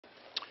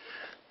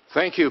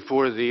Thank you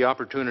for the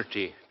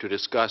opportunity to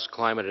discuss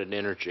climate and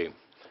energy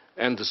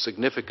and the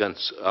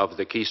significance of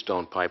the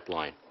Keystone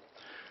Pipeline.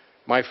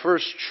 My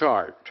first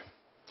chart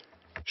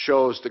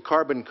shows the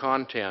carbon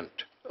content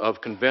of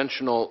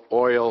conventional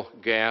oil,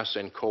 gas,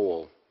 and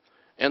coal,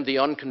 and the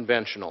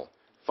unconventional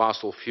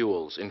fossil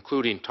fuels,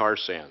 including tar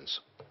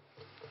sands.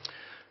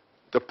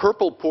 The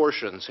purple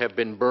portions have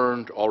been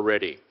burned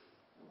already.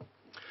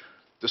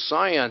 The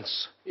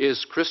science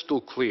is crystal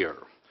clear.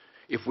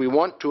 If we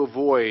want to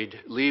avoid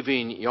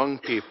leaving young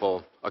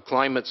people a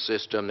climate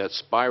system that's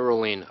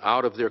spiraling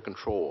out of their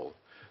control,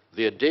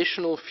 the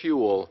additional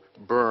fuel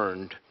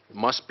burned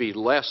must be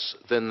less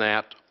than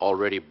that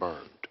already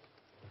burned.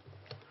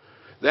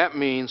 That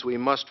means we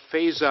must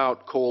phase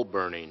out coal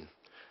burning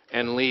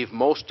and leave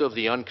most of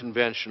the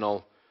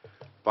unconventional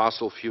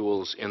fossil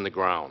fuels in the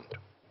ground.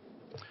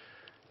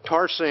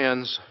 Tar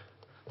sands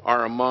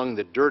are among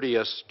the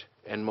dirtiest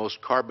and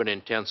most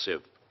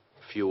carbon-intensive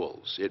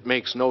fuels. It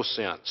makes no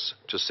sense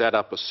to set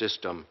up a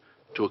system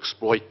to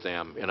exploit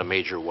them in a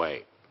major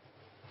way.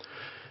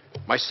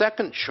 My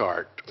second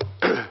chart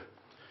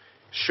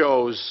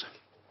shows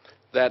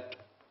that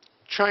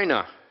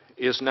China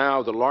is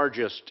now the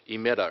largest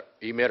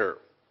emitter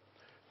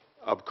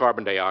of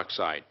carbon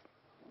dioxide,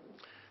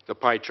 the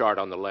pie chart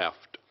on the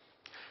left.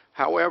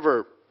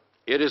 However,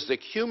 it is the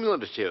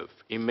cumulative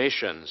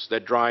emissions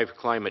that drive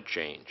climate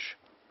change,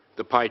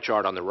 the pie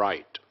chart on the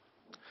right.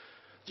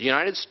 The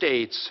United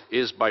States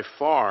is by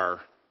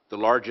far the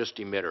largest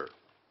emitter.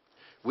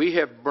 We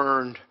have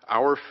burned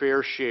our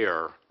fair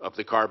share of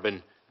the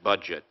carbon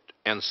budget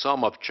and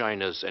some of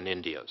China's and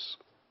India's.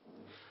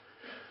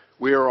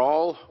 We are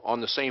all on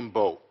the same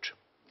boat.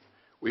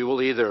 We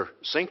will either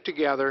sink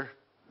together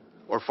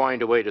or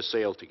find a way to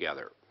sail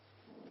together.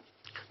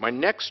 My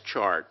next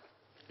chart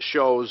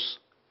shows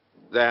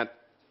that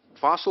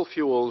fossil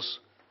fuels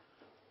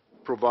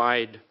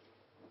provide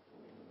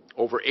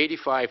over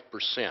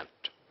 85%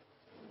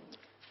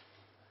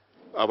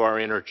 of our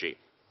energy.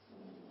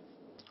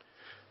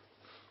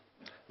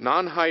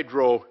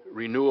 Non-hydro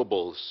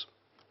renewables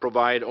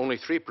provide only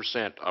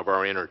 3% of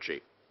our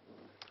energy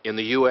in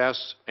the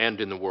US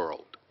and in the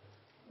world.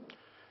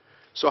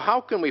 So how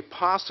can we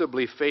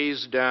possibly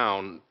phase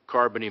down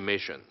carbon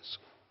emissions?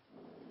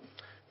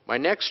 My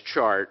next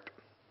chart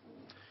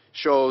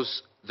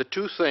shows the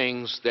two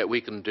things that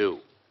we can do.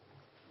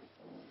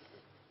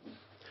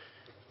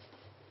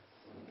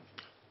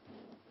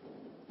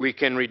 We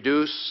can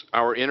reduce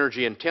our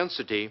energy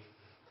intensity,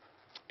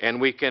 and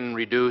we can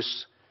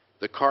reduce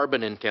the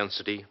carbon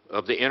intensity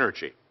of the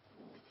energy.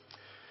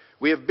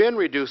 We have been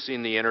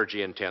reducing the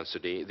energy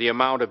intensity, the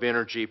amount of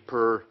energy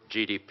per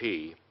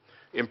GDP,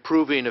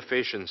 improving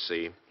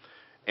efficiency,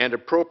 and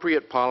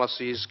appropriate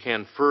policies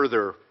can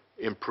further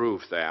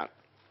improve that.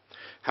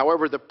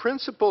 However, the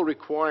principal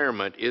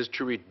requirement is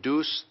to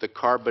reduce the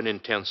carbon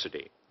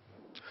intensity.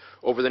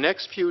 Over the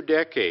next few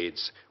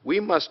decades, we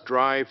must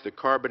drive the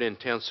carbon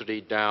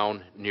intensity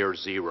down near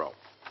zero.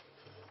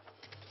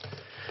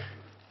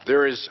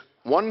 There is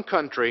one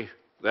country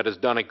that has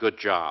done a good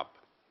job,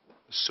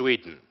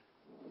 Sweden.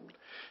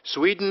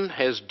 Sweden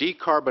has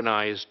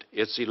decarbonized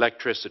its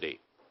electricity,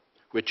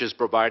 which is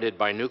provided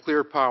by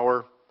nuclear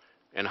power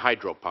and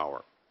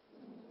hydropower.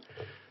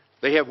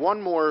 They have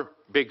one more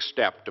big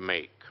step to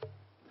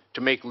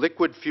make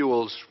liquid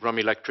fuels from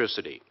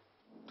electricity.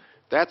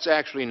 That's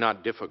actually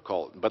not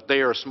difficult, but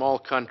they are a small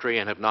country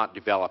and have not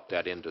developed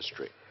that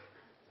industry.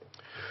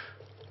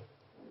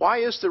 Why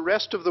is the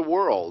rest of the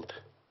world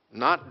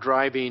not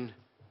driving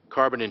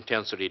carbon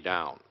intensity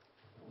down?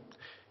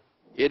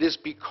 It is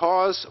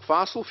because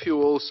fossil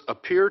fuels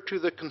appear to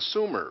the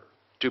consumer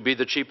to be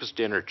the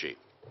cheapest energy.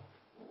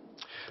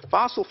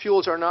 Fossil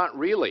fuels are not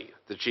really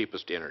the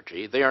cheapest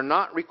energy. They are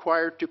not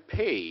required to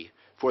pay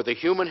for the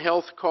human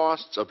health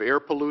costs of air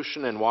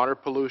pollution and water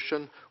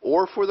pollution,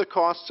 or for the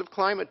costs of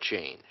climate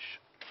change.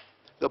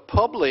 The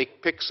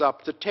public picks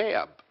up the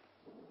tab.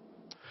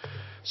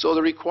 So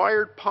the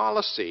required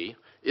policy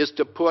is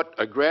to put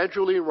a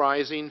gradually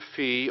rising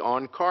fee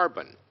on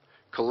carbon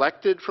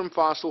collected from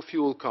fossil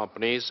fuel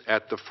companies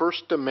at the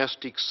first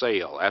domestic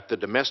sale, at the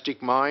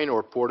domestic mine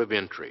or port of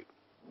entry.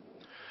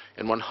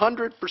 And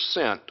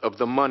 100% of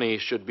the money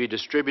should be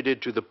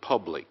distributed to the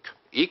public,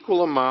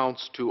 equal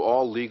amounts to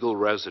all legal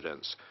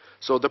residents.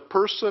 So the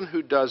person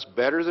who does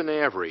better than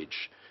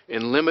average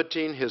in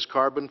limiting his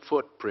carbon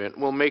footprint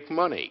will make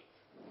money.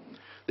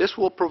 This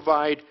will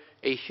provide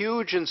a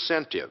huge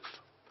incentive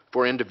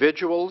for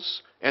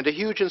individuals and a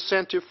huge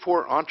incentive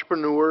for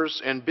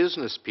entrepreneurs and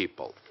business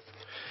people.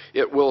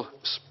 It will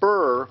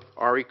spur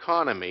our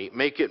economy,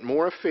 make it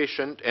more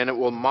efficient, and it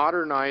will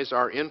modernize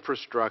our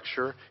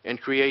infrastructure and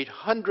create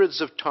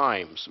hundreds of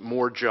times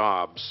more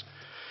jobs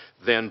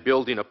than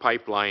building a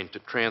pipeline to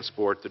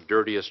transport the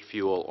dirtiest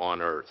fuel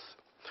on Earth.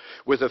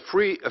 With a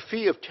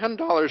fee of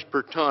 $10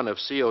 per ton of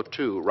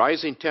CO2,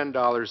 rising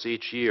 $10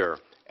 each year,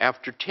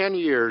 after 10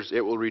 years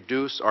it will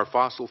reduce our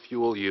fossil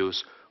fuel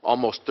use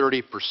almost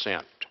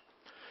 30%.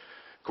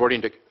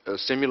 According to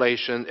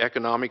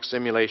economic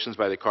simulations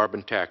by the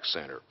Carbon Tax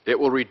Center. It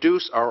will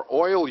reduce our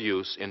oil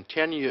use in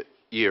 10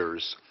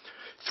 years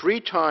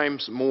 3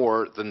 times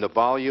more than the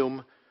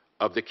volume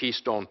of the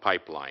Keystone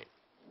Pipeline.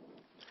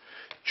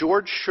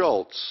 George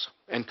Shultz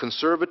and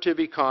conservative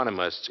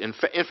economists, in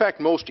fact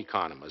most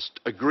economists,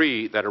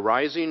 agree that a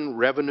rising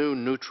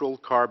revenue-neutral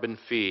carbon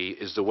fee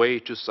is the way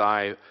to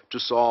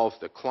solve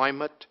the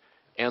climate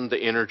and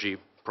the energy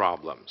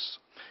problems.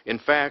 In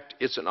fact,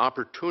 it's an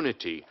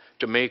opportunity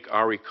to make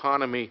our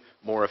economy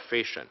more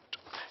efficient.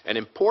 An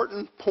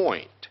important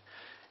point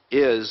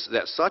is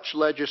that such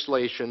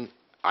legislation,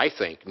 I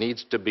think,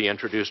 needs to be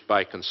introduced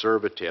by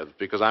conservatives,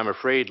 because I'm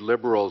afraid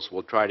liberals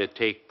will try to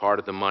take part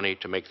of the money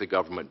to make the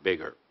government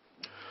bigger.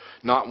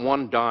 Not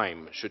one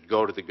dime should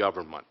go to the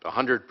government.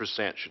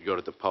 100% should go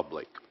to the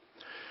public.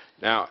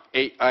 Now,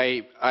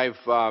 I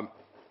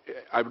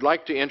would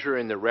like to enter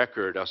in the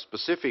record a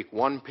specific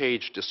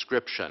one-page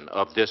description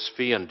of this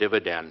fee and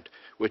dividend,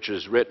 which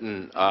is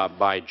written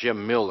by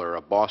Jim Miller,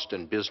 a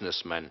Boston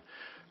businessman.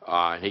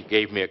 He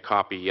gave me a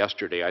copy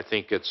yesterday. I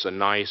think it's a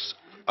nice,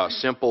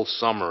 simple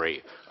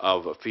summary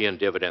of a fee and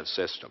dividend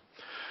system.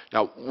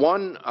 Now,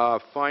 one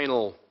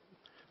final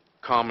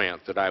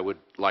comment that I would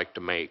like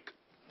to make.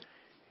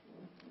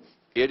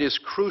 It is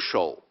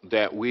crucial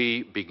that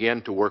we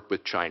begin to work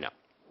with China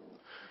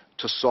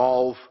to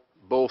solve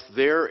both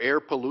their air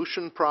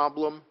pollution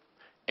problem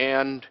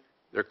and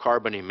their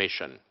carbon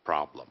emission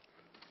problem.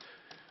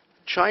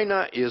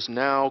 China is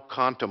now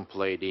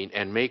contemplating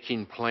and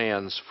making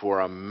plans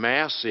for a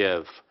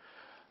massive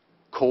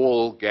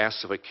coal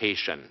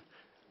gasification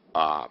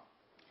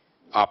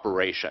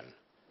operation,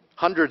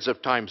 hundreds of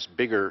times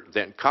bigger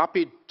than,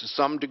 copied to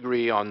some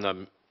degree on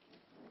the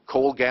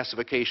coal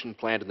gasification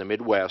plant in the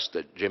Midwest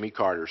that Jimmy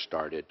Carter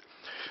started,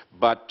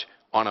 but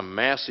on a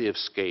massive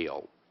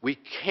scale. We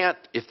can't,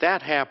 if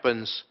that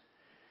happens,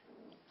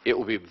 it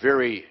will be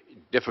very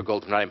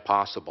difficult, if not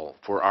impossible,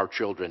 for our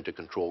children to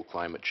control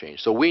climate change.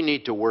 So we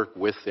need to work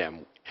with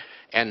them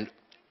and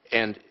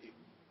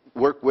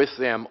work with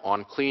them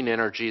on clean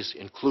energies,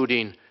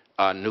 including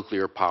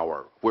nuclear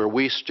power, where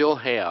we still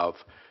have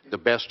the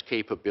best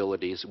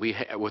capabilities.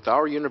 With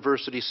our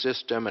university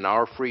system and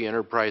our free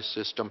enterprise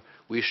system,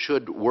 we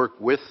should work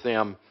with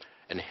them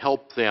and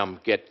help them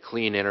get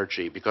clean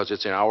energy, because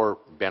it's in our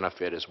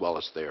benefit as well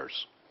as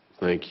theirs.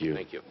 Thank you.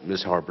 Thank you.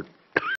 Ms. Harbert.